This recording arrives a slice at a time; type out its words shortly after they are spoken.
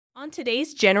On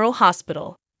today's General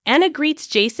Hospital, Anna greets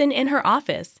Jason in her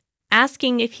office,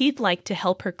 asking if he'd like to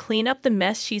help her clean up the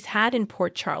mess she's had in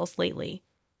Port Charles lately.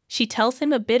 She tells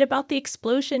him a bit about the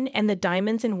explosion and the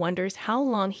diamonds and wonders how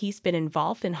long he's been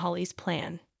involved in Holly's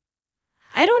plan.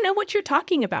 "I don't know what you're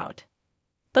talking about."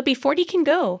 But before he can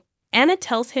go, Anna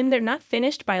tells him they're not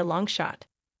finished by a long shot.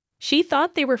 She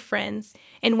thought they were friends,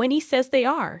 and when he says they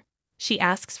are, she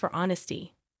asks for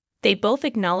honesty. They both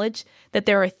acknowledge that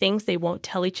there are things they won't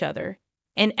tell each other,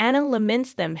 and Anna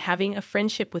laments them having a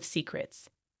friendship with secrets.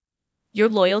 "Your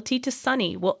loyalty to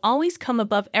Sonny will always come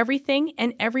above everything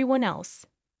and everyone else.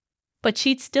 But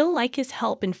she'd still like his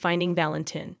help in finding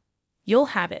Valentin.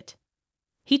 You'll have it."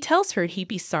 He tells her he'd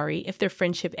be sorry if their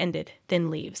friendship ended,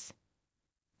 then leaves.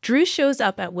 Drew shows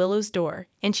up at Willow's door,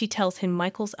 and she tells him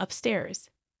Michael's upstairs.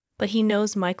 But he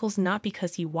knows Michael's not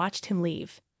because he watched him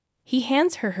leave. He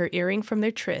hands her her earring from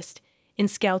their tryst in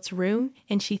Scout's room,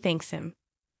 and she thanks him.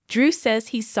 Drew says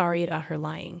he's sorry about her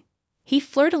lying. He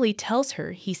flirtily tells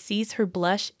her he sees her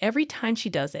blush every time she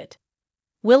does it.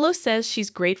 Willow says she's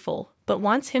grateful, but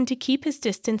wants him to keep his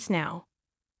distance now.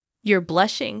 "You're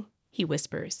blushing," he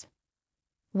whispers.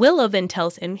 Willow then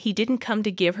tells him he didn't come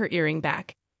to give her earring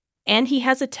back, and he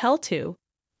has a tell to.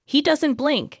 He doesn't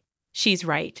blink. "She's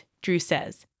right," Drew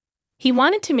says. "He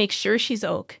wanted to make sure she's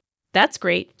ok." "That's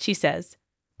great," she says,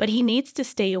 "but he needs to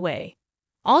stay away."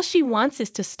 All she wants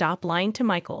is to stop lying to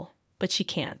Michael, but she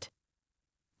can't.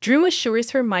 Drew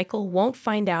assures her Michael won't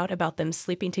find out about them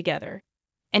sleeping together,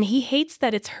 and he hates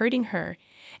that it's hurting her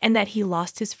and that he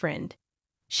lost his friend.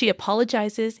 She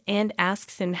apologizes and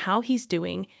asks him how he's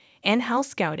doing and how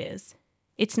Scout is.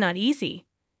 It's not easy,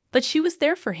 but she was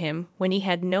there for him when he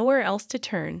had nowhere else to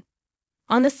turn.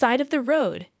 On the side of the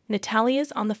road,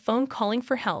 Natalia's on the phone calling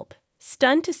for help,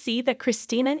 stunned to see that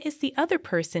Christina is the other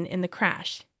person in the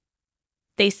crash.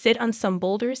 They sit on some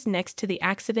boulders next to the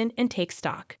accident and take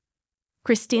stock.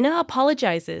 Christina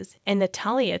apologizes, and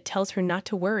Natalia tells her not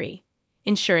to worry.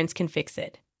 Insurance can fix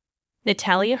it.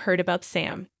 Natalia heard about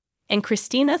Sam, and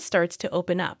Christina starts to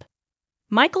open up.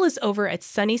 Michael is over at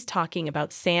Sonny's talking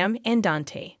about Sam and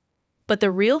Dante. But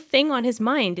the real thing on his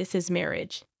mind is his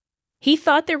marriage. He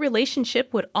thought their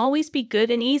relationship would always be good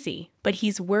and easy, but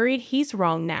he's worried he's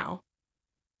wrong now.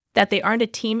 That they aren't a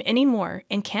team anymore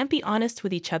and can't be honest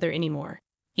with each other anymore.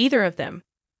 Either of them.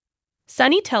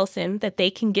 Sonny tells him that they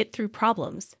can get through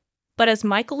problems. But as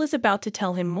Michael is about to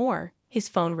tell him more, his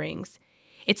phone rings.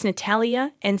 It's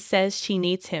Natalia and says she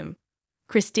needs him.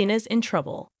 Christina's in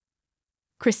trouble.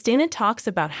 Christina talks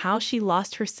about how she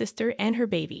lost her sister and her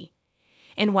baby.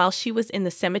 And while she was in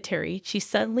the cemetery, she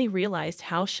suddenly realized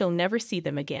how she'll never see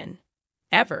them again.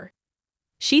 Ever.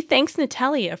 She thanks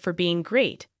Natalia for being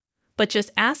great, but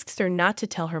just asks her not to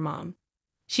tell her mom.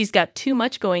 She's got too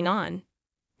much going on.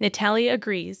 Natalia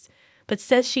agrees, but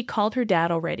says she called her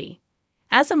dad already.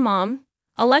 "As a mom,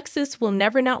 Alexis will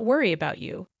never not worry about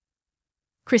you."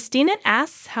 Christina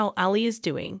asks how Ali is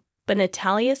doing, but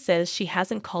Natalia says she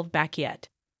hasn't called back yet.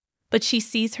 But she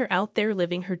sees her out there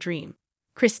living her dream.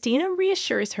 Christina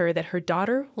reassures her that her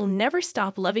daughter will never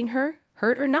stop loving her,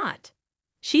 hurt or not.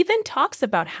 She then talks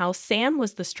about how Sam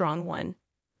was the strong one,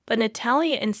 but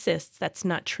Natalia insists that's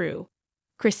not true.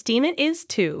 Christina is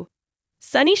too.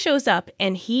 Sonny shows up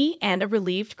and he and a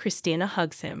relieved Christina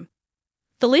hugs him.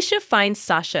 Felicia finds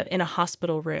Sasha in a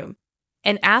hospital room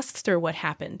and asks her what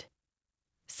happened.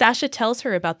 Sasha tells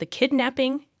her about the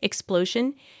kidnapping,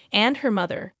 explosion, and her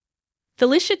mother.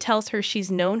 Felicia tells her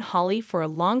she's known Holly for a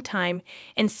long time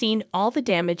and seen all the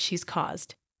damage she's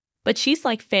caused. But she's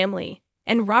like family,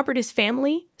 and Robert is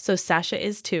family, so Sasha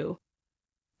is too.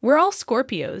 We're all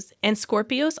Scorpios, and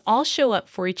Scorpios all show up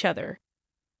for each other.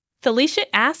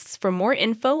 Felicia asks for more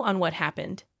info on what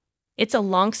happened. It's a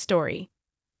long story.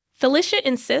 Felicia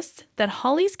insists that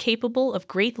Holly's capable of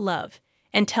great love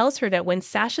and tells her that when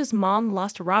Sasha's mom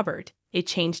lost Robert, it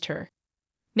changed her.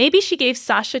 Maybe she gave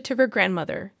Sasha to her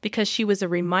grandmother because she was a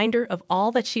reminder of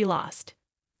all that she lost.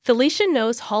 Felicia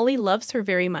knows Holly loves her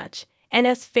very much, and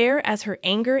as fair as her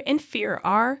anger and fear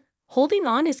are, holding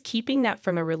on is keeping that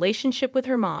from a relationship with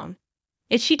her mom.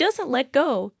 If she doesn't let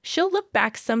go, she'll look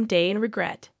back someday and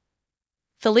regret.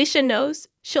 Felicia knows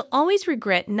she'll always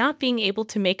regret not being able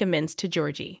to make amends to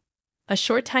Georgie. A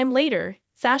short time later,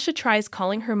 Sasha tries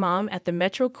calling her mom at the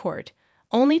Metro Court,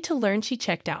 only to learn she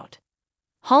checked out.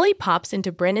 Holly pops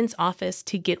into Brennan's office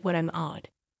to get what I'm owed.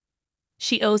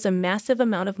 She owes a massive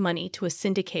amount of money to a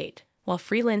syndicate while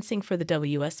freelancing for the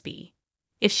WSB.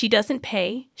 If she doesn't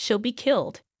pay, she'll be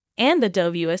killed, and the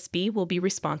WSB will be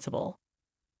responsible.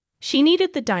 She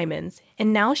needed the diamonds,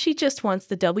 and now she just wants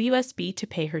the WSB to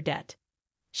pay her debt.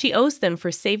 She owes them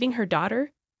for saving her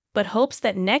daughter, but hopes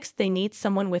that next they need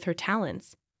someone with her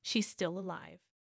talents. She's still alive.